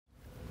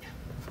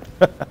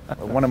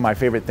One of my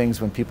favorite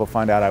things when people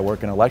find out I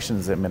work in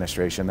elections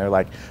administration, they're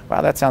like,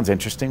 wow, that sounds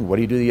interesting. What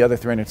do you do the other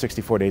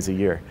 364 days a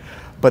year?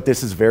 But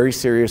this is very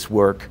serious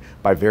work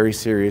by very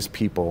serious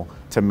people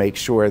to make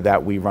sure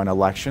that we run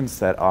elections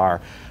that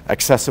are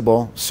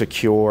accessible,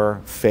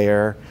 secure,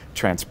 fair,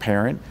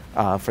 transparent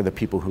for the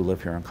people who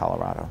live here in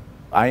Colorado.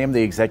 I am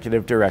the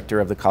executive director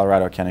of the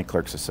Colorado County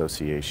Clerks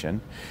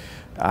Association.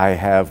 I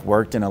have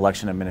worked in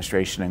election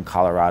administration in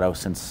Colorado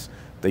since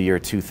the year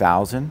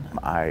 2000.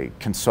 I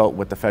consult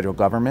with the federal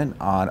government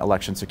on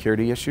election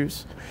security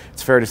issues.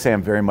 It's fair to say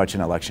I'm very much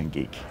an election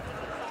geek.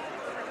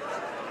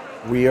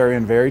 We are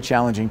in very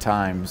challenging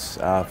times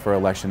for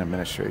election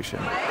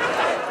administration.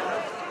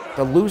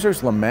 The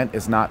loser's lament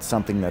is not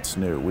something that's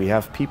new. We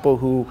have people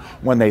who,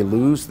 when they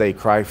lose, they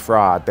cry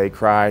fraud, they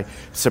cry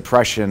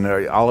suppression,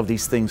 or all of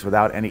these things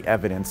without any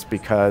evidence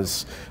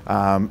because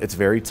it's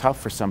very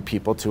tough for some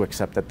people to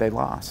accept that they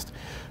lost.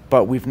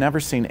 But we've never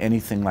seen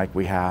anything like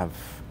we have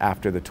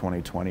after the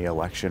 2020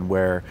 election,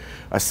 where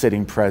a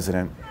sitting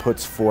president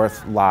puts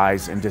forth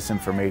lies and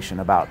disinformation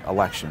about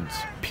elections.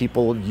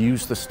 People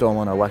use the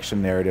stolen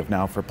election narrative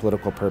now for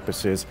political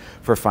purposes,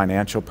 for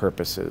financial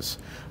purposes.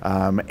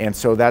 And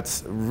so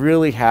that's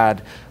really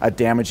had a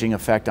damaging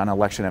effect on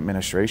election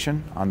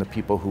administration, on the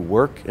people who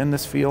work in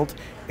this field.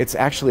 It's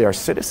actually our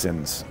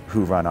citizens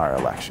who run our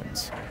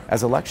elections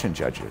as election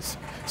judges.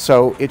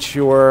 So it's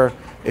your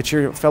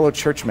fellow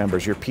church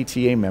members, your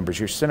PTA members,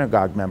 your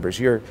synagogue members,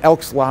 your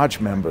Elks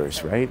Lodge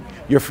members, right?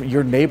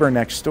 Your neighbor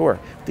next door.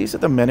 These are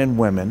the men and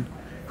women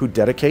who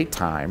dedicate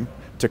time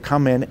to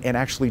come in and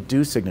actually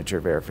do signature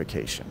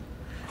verification.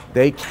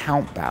 They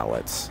count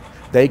ballots.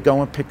 They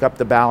go and pick up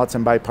the ballots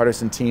in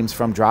bipartisan teams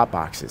from drop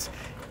boxes.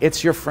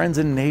 It's your friends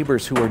and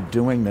neighbors who are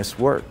doing this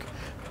work.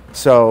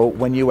 So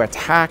when you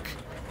attack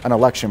an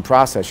election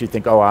process, you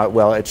think, oh,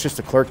 well, it's just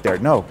a clerk there.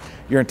 No,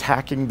 you're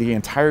attacking the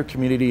entire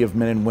community of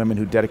men and women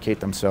who dedicate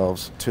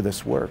themselves to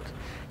this work.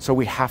 So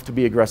we have to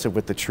be aggressive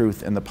with the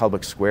truth in the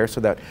public square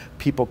so that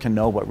people can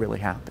know what really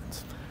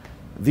happens.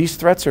 These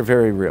threats are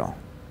very real,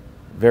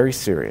 very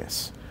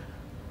serious.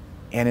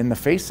 And in the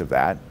face of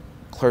that,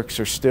 clerks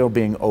are still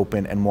being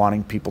open and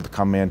wanting people to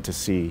come in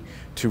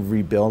to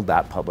rebuild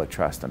that public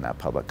trust and that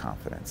public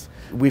confidence.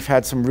 We've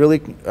had some really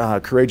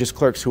courageous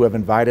clerks who have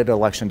invited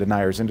election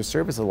deniers in to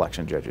serve as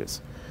election judges,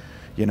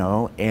 you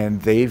know,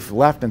 and they've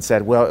left and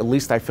said, well, at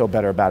least I feel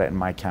better about it in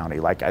my county.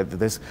 Like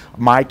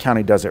my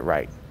county does it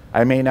right.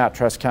 I may not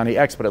trust County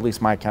X, but at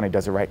least my county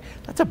does it right.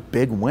 That's a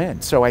big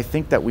win. So I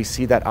think that we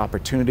see that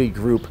opportunity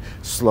group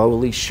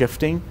slowly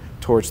shifting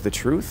towards the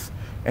truth.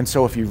 And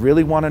so if you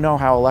really want to know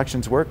how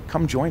elections work,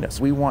 come join us.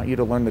 We want you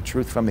to learn the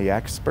truth from the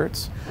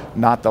experts,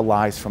 not the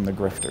lies from the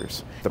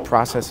grifters. The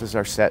processes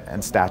are set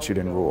in statute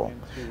and rule,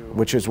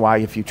 which is why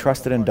if you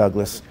trust it in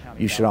Douglas,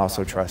 you should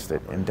also trust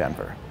it in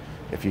Denver.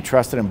 If you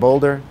trust it in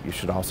Boulder, you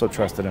should also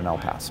trust it in El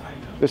Paso.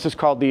 This is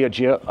called the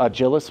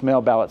Agilis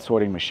mail ballot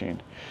sorting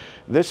machine.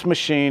 This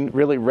machine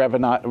really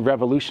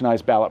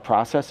revolutionized ballot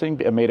processing.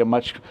 It made it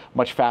much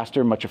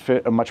faster,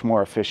 much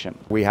more efficient.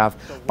 We have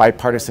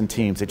bipartisan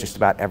teams at just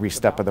about every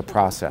step of the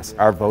process.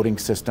 Our voting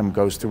system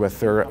goes through a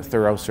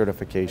thorough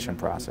certification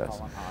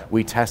process.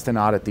 We test and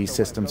audit these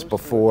systems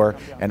before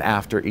and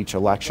after each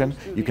election.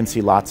 You can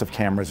see lots of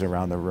cameras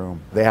around the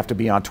room. They have to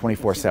be on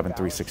 24/7,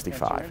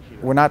 365.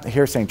 We're not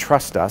here saying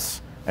trust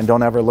us and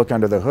don't ever look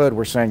under the hood.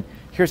 We're saying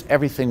here's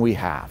everything we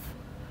have.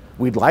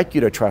 We'd like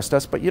you to trust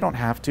us, but you don't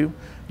have to.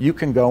 You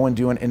can go and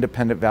do an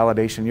independent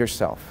validation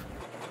yourself.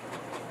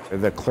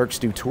 The clerks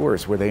do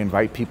tours where they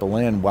invite people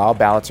in while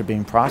ballots are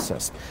being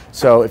processed.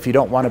 So if you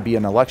don't want to be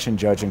an election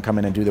judge and come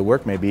in and do the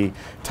work, maybe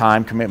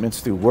time commitments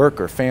through work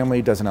or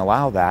family doesn't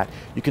allow that,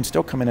 you can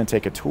still come in and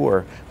take a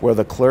tour where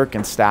the clerk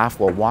and staff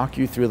will walk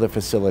you through the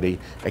facility,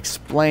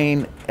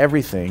 explain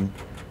everything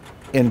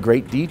in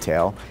great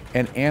detail,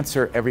 and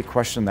answer every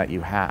question that you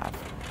have.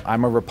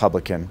 I'm a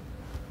Republican,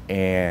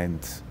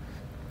 and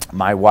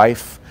my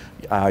wife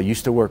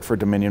used to work for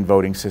Dominion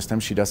Voting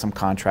Systems. She does some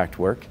contract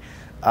work.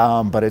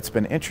 But it's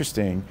been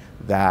interesting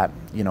that,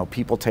 you know,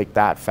 people take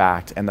that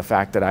fact and the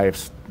fact that I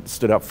have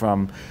stood up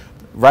from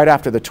right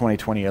after the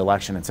 2020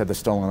 election and said the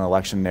stolen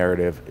election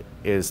narrative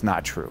is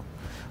not true.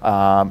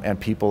 And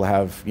people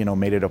have, you know,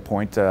 made it a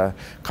point to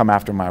come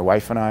after my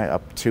wife and I,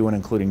 up to and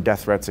including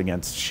death threats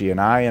against she and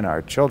I and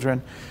our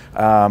children.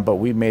 But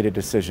we made a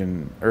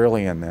decision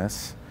early in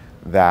this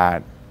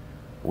that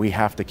we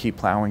have to keep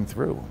plowing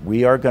through.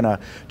 We are going to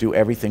do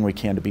everything we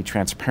can to be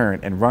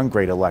transparent and run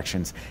great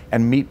elections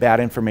and meet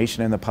bad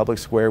information in the public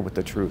square with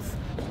the truth.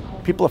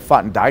 People have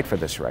fought and died for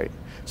this right.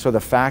 So the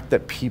fact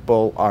that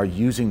people are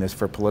using this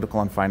for political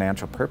and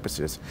financial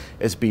purposes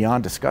is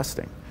beyond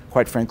disgusting.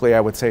 Quite frankly,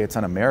 I would say it's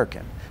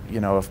un-American.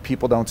 You know, if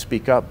people don't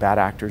speak up, bad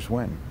actors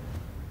win.